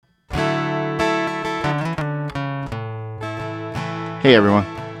Hey everyone,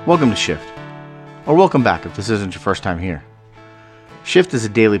 welcome to Shift, or welcome back if this isn't your first time here. Shift is a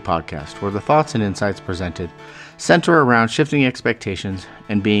daily podcast where the thoughts and insights presented center around shifting expectations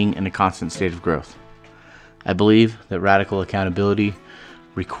and being in a constant state of growth. I believe that radical accountability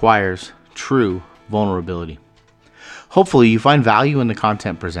requires true vulnerability. Hopefully you find value in the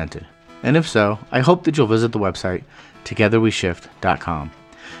content presented, and if so, I hope that you'll visit the website togetherweshift.com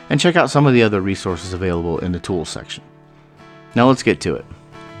and check out some of the other resources available in the tools section. Now let's get to it.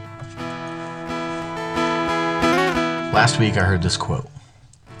 Last week I heard this quote: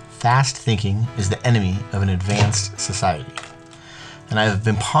 "Fast thinking is the enemy of an advanced society." And I've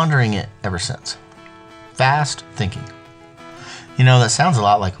been pondering it ever since. Fast thinking. You know, that sounds a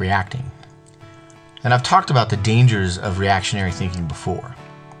lot like reacting. And I've talked about the dangers of reactionary thinking before.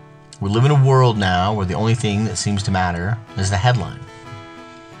 We live in a world now where the only thing that seems to matter is the headline.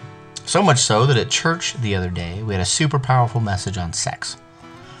 So much so that at church the other day, we had a super powerful message on sex.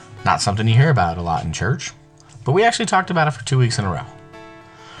 Not something you hear about a lot in church, but we actually talked about it for 2 weeks in a row.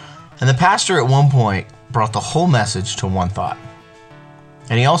 And the pastor at one point brought the whole message to one thought.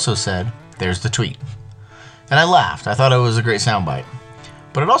 And he also said, "There's the tweet." And I laughed. I thought it was a great soundbite.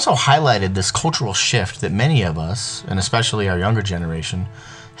 But it also highlighted this cultural shift that many of us, and especially our younger generation,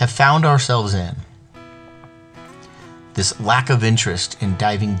 have found ourselves in. This lack of interest in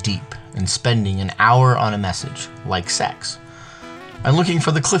diving deep and spending an hour on a message like sex, and looking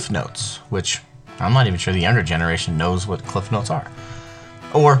for the Cliff Notes, which I'm not even sure the younger generation knows what Cliff Notes are,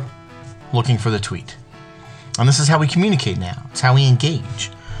 or looking for the tweet. And this is how we communicate now. It's how we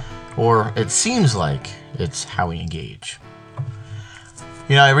engage, or it seems like it's how we engage.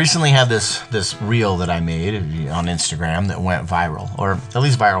 You know, I recently had this reel that I made on Instagram that went viral, or at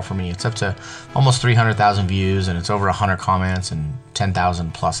least viral for me. It's up to almost 300,000 views, and it's over 100 comments and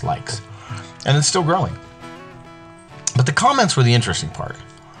 10,000 plus likes. And it's still growing. But the comments were the interesting part.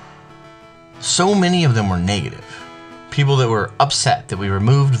 So many of them were negative. People that were upset that we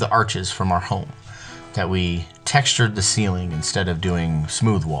removed the arches from our home, that we textured the ceiling instead of doing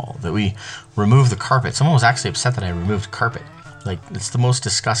smooth wall, that we removed the carpet. Someone was actually upset that I removed carpet. Like, it's the most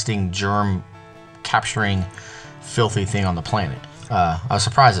disgusting, germ-capturing, filthy thing on the planet. I was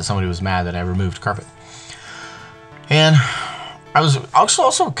surprised that somebody was mad that I removed carpet. And I was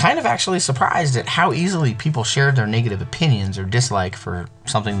also kind of actually surprised at how easily people shared their negative opinions or dislike for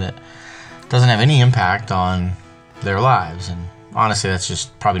something that doesn't have any impact on their lives. And honestly, that's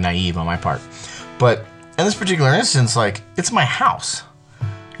just probably naive on my part. But in this particular instance, like, it's my house.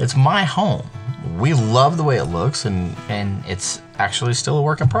 It's my home. We love the way it looks, and it's actually still a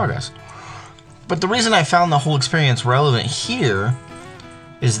work in progress. But the reason I found the whole experience relevant here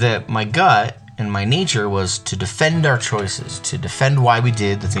is that my gut and my nature was to defend our choices, to defend why we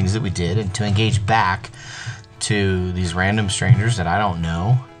did the things that we did, and to engage back to these random strangers that I don't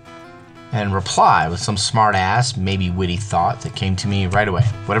know and reply with some smart ass, maybe witty thought that came to me right away,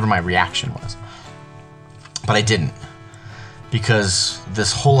 whatever my reaction was. But I didn't. Because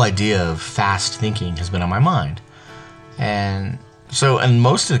this whole idea of fast thinking has been on my mind. And so in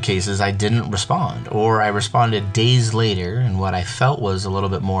most of the cases, I didn't respond, or I responded days later in what I felt was a little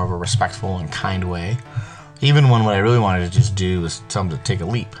bit more of a respectful and kind way, even when what I really wanted to just do was tell them to take a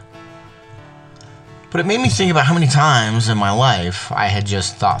leap. But it made me think about how many times in my life I had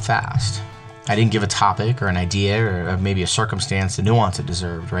just thought fast. I didn't give a topic or an idea or maybe a circumstance the nuance it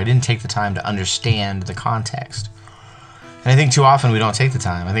deserved, or I didn't take the time to understand the context. And I think too often we don't take the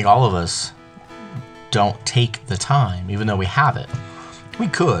time. I think all of us don't take the time, even though we have it. We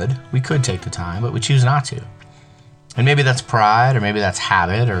could take the time, but we choose not to. And maybe that's pride, or maybe that's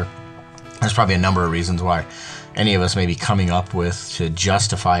habit, or there's probably a number of reasons why any of us may be coming up with to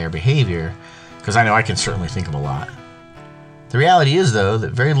justify our behavior, because I know I can certainly think of a lot. The reality is, though,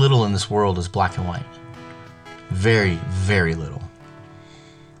 that very little in this world is black and white. Very, very little.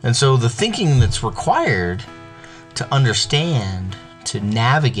 And so the thinking that's required to understand, to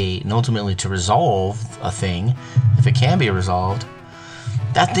navigate, and ultimately to resolve a thing, if it can be resolved,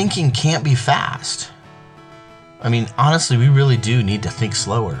 that thinking can't be fast. I mean, honestly, we really do need to think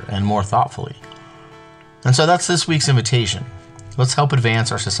slower and more thoughtfully. And so that's this week's invitation. Let's help advance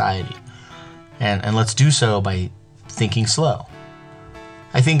our society. And let's do so by thinking slow.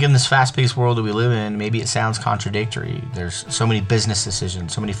 I think in this fast-paced world that we live in, maybe it sounds contradictory. There's so many business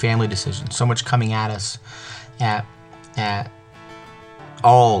decisions, so many family decisions, so much coming at us at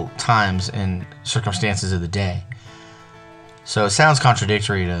all times and circumstances of the day. So it sounds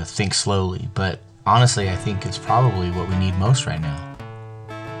contradictory to think slowly, but honestly, I think it's probably what we need most right now.